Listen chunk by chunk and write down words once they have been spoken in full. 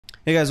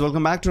Hey guys,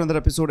 welcome back to another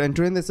episode, and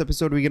today in this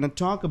episode we're going to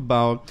talk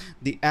about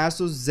the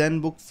ASUS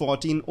Zenbook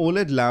 14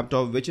 OLED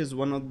laptop, which is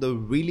one of the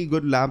really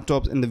good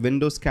laptops in the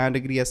Windows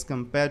category as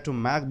compared to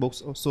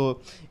MacBooks.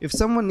 So if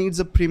someone needs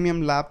a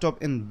premium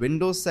laptop in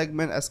Windows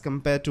segment as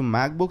compared to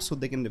MacBooks, so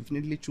they can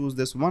definitely choose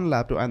this one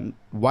laptop. And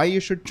why you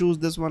should choose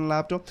this one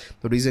laptop,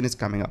 the reason is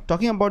coming up.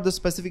 Talking about the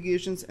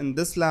specifications, in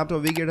this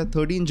laptop we get a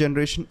 13th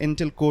generation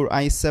Intel Core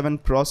i7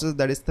 processor,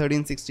 that is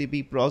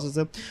 1360p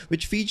processor,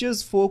 which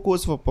features 4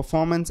 cores for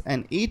performance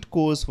and 8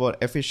 cores for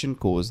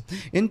efficient cores.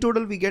 In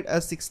total we get a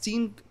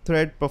 16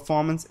 thread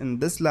performance in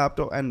this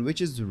laptop, and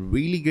which is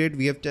really great.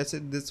 We have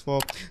tested this for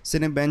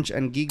Cinebench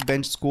and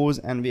Geekbench scores,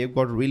 and we have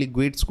got really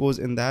great scores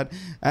in that.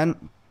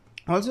 And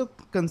also,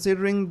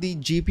 considering the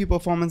GPU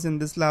performance in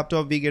this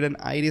laptop, we get an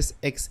Iris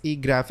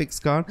Xe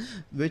graphics card,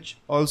 which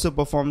also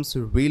performs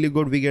really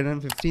good. We get a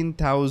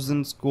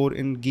 15,000 score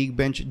in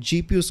Geekbench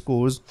GPU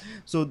scores,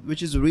 so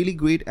which is really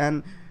great.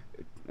 And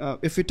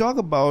if we talk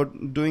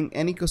about doing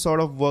any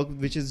sort of work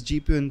which is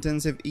GPU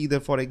intensive, either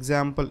for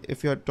example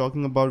if you're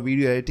talking about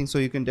video editing, so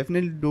you can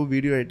definitely do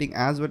video editing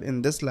as well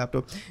in this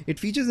laptop. It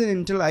features an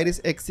Intel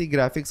Iris Xe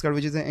graphics card,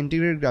 which is an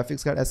integrated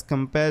graphics card as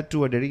compared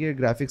to a dedicated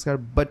graphics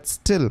card, but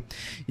still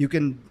you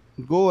can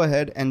go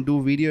ahead and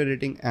do video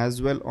editing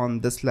as well on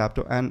this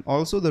laptop. And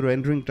also the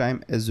rendering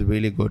time is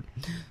really good,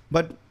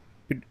 but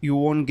you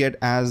won't get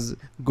as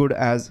good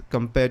as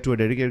compared to a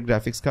dedicated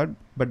graphics card.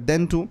 But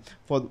then too,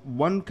 for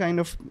one kind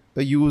of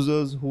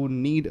users who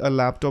need a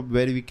laptop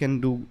where we can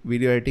do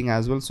video editing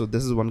as well, so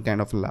this is one kind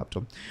of a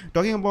laptop.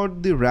 Talking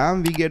about the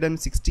RAM, we get an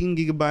 16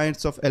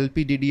 gigabytes of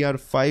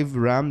LPDDR5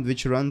 RAM,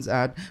 which runs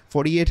at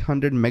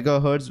 4800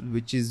 megahertz,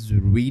 which is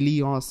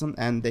really awesome.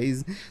 And there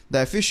is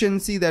the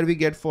efficiency that we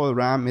get for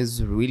RAM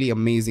is really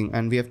amazing,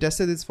 and we have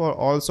tested this for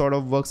all sort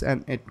of works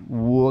and it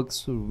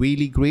works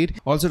really great.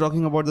 Also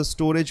talking about the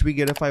storage, we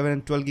get a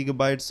 512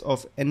 gigabytes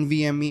of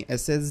NVMe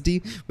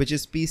SSD, which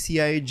is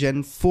PCI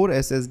Gen 4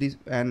 SSD,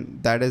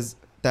 and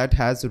that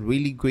has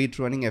really great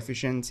running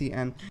efficiency,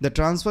 and the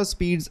transfer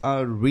speeds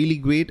are really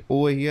great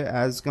over here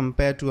as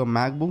compared to a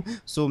MacBook.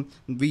 So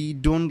we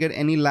don't get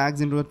any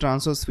lags into a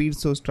transfer speed,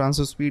 so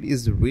transfer speed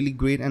is really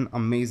great and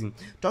amazing.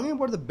 Talking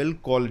about the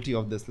build quality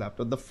of this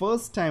laptop, the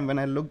first time when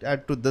I looked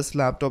at to this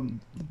laptop,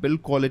 the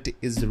build quality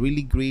is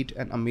really great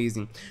and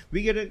amazing.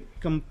 We get a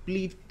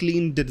complete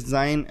clean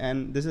design,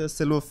 and this is a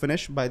silver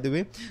finish, by the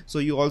way, so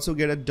you also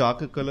get a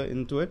darker color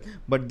into it,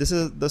 but this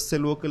is the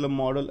silver color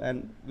model,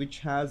 and which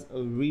has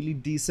a really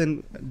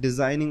decent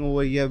designing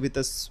over here with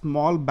a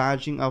small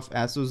badging of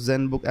ASUS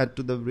Zenbook at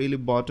to the really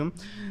bottom.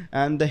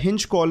 And the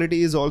hinge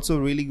quality is also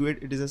really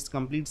great. It is a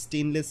complete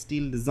stainless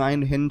steel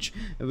designed hinge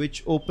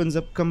which opens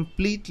up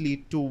completely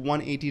to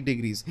 180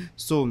 degrees,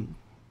 so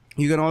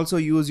you can also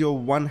use your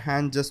one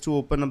hand just to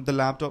open up the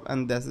laptop,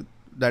 and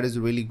that is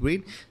really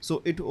great.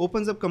 So it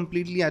opens up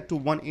completely at to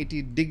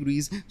 180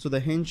 degrees, so the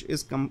hinge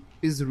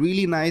is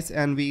really nice,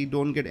 and we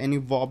don't get any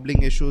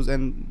wobbling issues,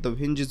 and the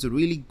hinge is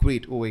really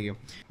great over here.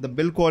 The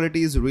build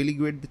quality is really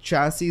great. The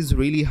chassis is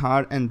really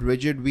hard and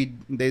rigid.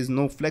 There is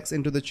no flex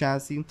into the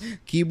chassis.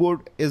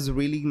 Keyboard is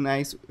really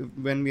nice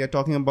when we are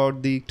talking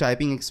about the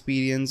typing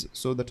experience,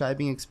 so the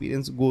typing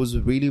experience goes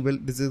really well.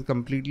 This is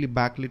completely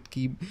backlit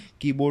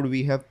keyboard.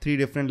 We have 3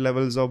 different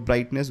levels of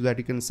brightness that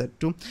you can set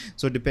to,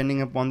 so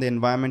depending upon the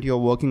environment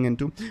you're working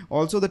into.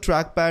 Also the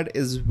trackpad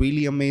is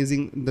really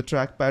amazing. The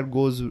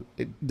trackpad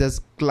does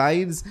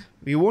glides.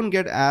 We won't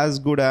get as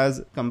good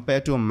as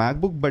compared to a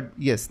MacBook, but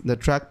yes, the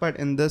trackpad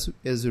in this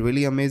is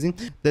really amazing.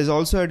 There's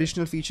also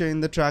additional feature in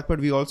the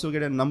trackpad. We also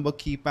get a number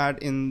keypad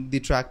in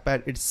the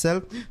trackpad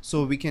itself,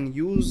 so we can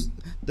use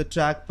the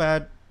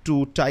trackpad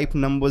to type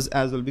numbers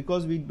as well,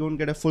 because we don't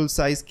get a full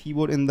size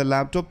keyboard in the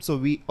laptop, so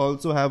we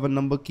also have a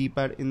number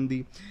keypad in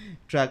the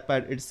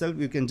trackpad itself.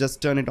 You can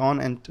just turn it on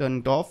and turn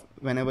it off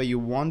whenever you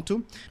want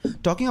to.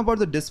 Talking about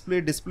the display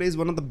is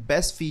one of the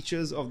best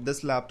features of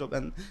this laptop,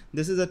 and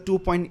this is a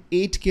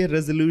 2.8K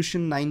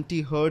resolution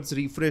 90 Hz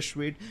refresh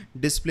rate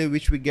display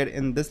which we get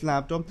in this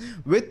laptop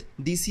with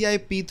DCI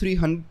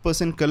P3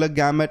 100% color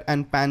gamut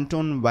and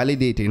Pantone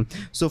Validated.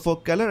 So for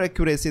color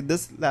accuracy,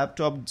 this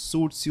laptop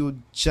suits you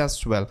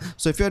just well.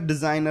 So if you're a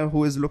designer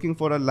who is looking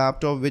for a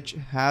laptop which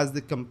has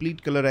the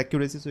complete color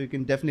accuracy, so you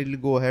can definitely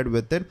go ahead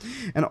with it.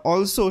 And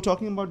also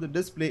talking about the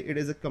display, it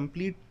is a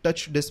complete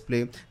touch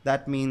display.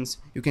 That means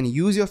you can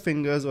use your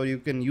fingers or you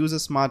can use a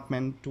smart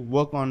pen to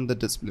work on the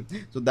display,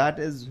 so that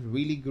is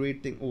really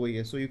great thing over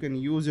here. So you can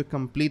use your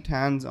complete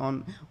hands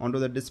onto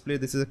the display.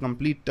 This is a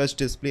complete touch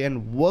display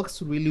and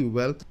works really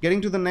well.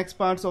 Getting to the next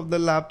parts of the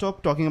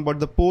laptop, talking about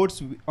the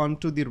ports,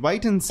 onto the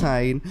right hand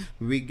side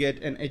we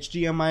get an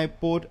HDMI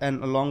port,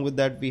 and along with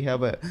that we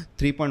have a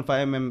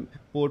 3.5mm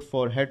port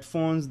for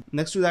headphones.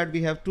 Next to that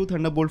we have 2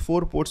 Thunderbolt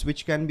 4 ports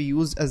which can be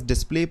used as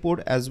display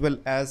port as well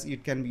as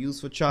it can be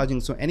used for charging,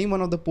 so any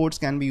one of the ports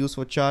can be used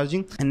for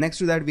charging. And next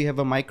to that we have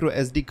a micro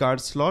SD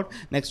card slot.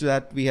 Next to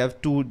that we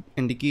have 2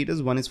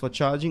 indicators, one is for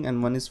charging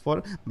and one is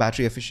for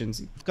battery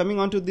efficiency. Coming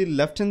on to the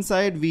left hand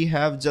side, we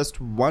have just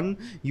one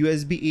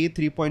USB-A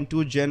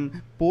 3.2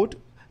 gen port,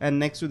 and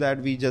next to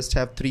that we just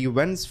have 3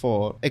 vents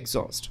for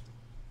exhaust.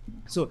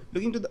 So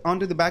looking to the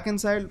onto the back end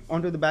side,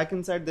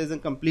 there's a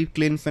complete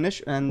clean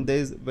finish, and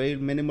there's very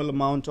minimal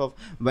amount of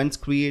vents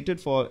created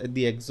for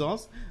the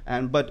exhaust,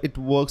 and but it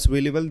works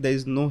really well. There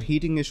is no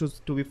heating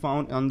issues to be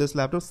found on this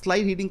laptop.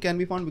 Slight heating can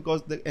be found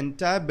because the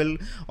entire build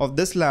of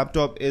this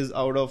laptop is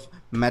out of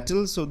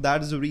metal, so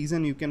that is the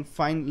reason you can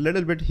find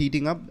little bit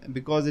heating up,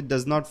 because it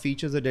does not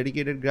features a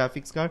dedicated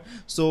graphics card,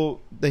 so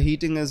the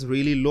heating is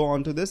really low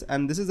onto this,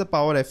 and this is a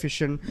power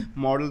efficient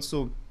model,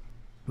 so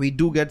we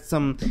do get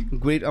some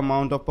great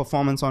amount of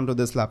performance onto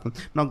this laptop.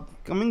 Now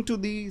coming to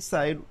the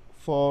side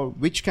for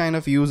which kind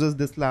of users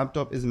this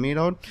laptop is made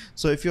out.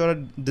 So if you're a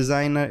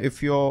designer,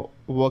 if you're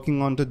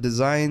working on to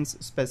designs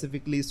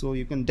specifically, so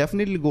you can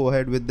definitely go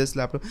ahead with this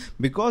laptop,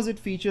 because it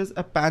features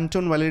a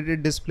Pantone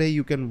validated display.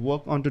 You can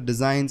work onto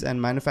designs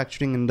and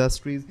manufacturing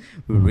industries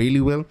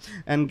really well.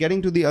 And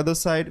getting to the other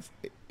side,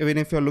 even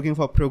if you're looking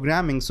for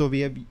programming, so we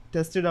have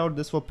tested out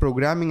this for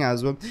programming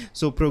as well.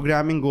 So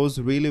programming goes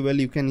really well.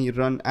 You can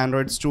run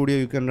Android Studio,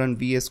 you can run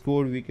VS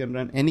Code, we can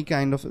run any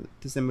kind of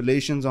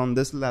simulations on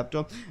this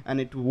laptop, and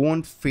it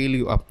won't fail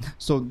you up.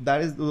 So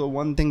that is the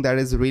one thing that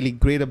is really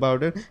great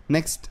about it.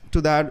 Next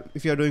to that,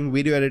 if you're doing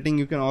video editing,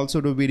 you can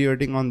also do video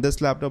editing on this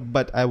laptop,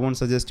 but I won't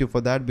suggest you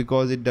for that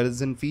because it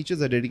doesn't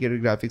features a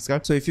dedicated graphics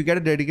card. So if you get a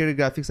dedicated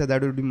graphics card,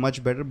 that would be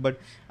much better, but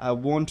I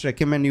won't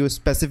recommend you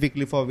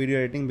specifically for video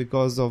editing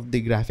because of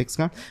the graphics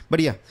card.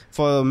 But yeah,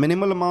 for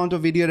minimal amount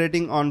of video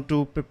editing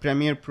onto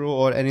Premiere Pro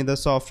or any other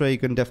software, you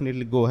can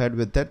definitely go ahead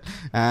with that.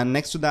 And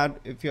next to that,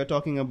 if you're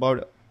talking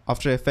about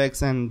After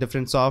Effects and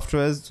different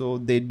softwares, so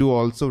they do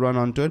also run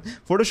onto it.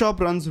 Photoshop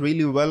runs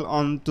really well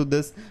onto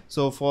this,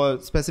 so for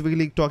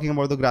specifically talking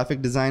about the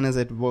graphic designers,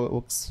 it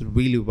works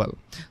really well.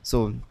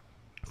 So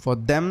for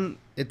them,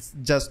 it's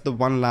just the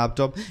one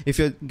laptop if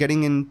you're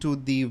getting into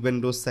the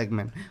Windows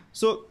segment.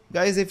 So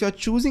guys, if you're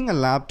choosing a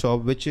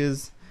laptop which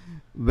is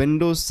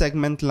Windows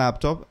segment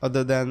laptop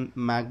other than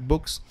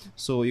MacBooks,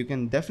 so you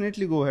can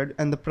definitely go ahead,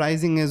 and the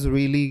pricing is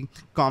really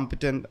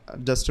competent,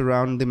 just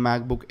around the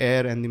MacBook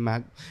Air and the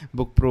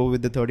MacBook Pro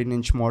with the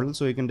 13-inch model.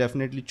 So you can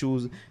definitely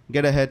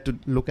get ahead to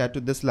look at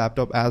to this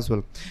laptop as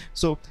well.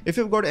 So if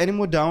you've got any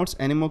more doubts,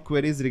 any more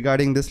queries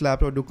regarding this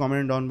laptop, do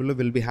comment down below.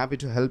 We'll be happy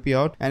to help you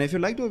out. And if you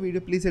liked our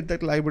video, please hit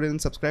that like button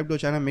and subscribe to our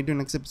channel. Meet you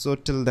next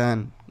episode. Till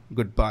then,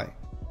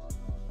 goodbye.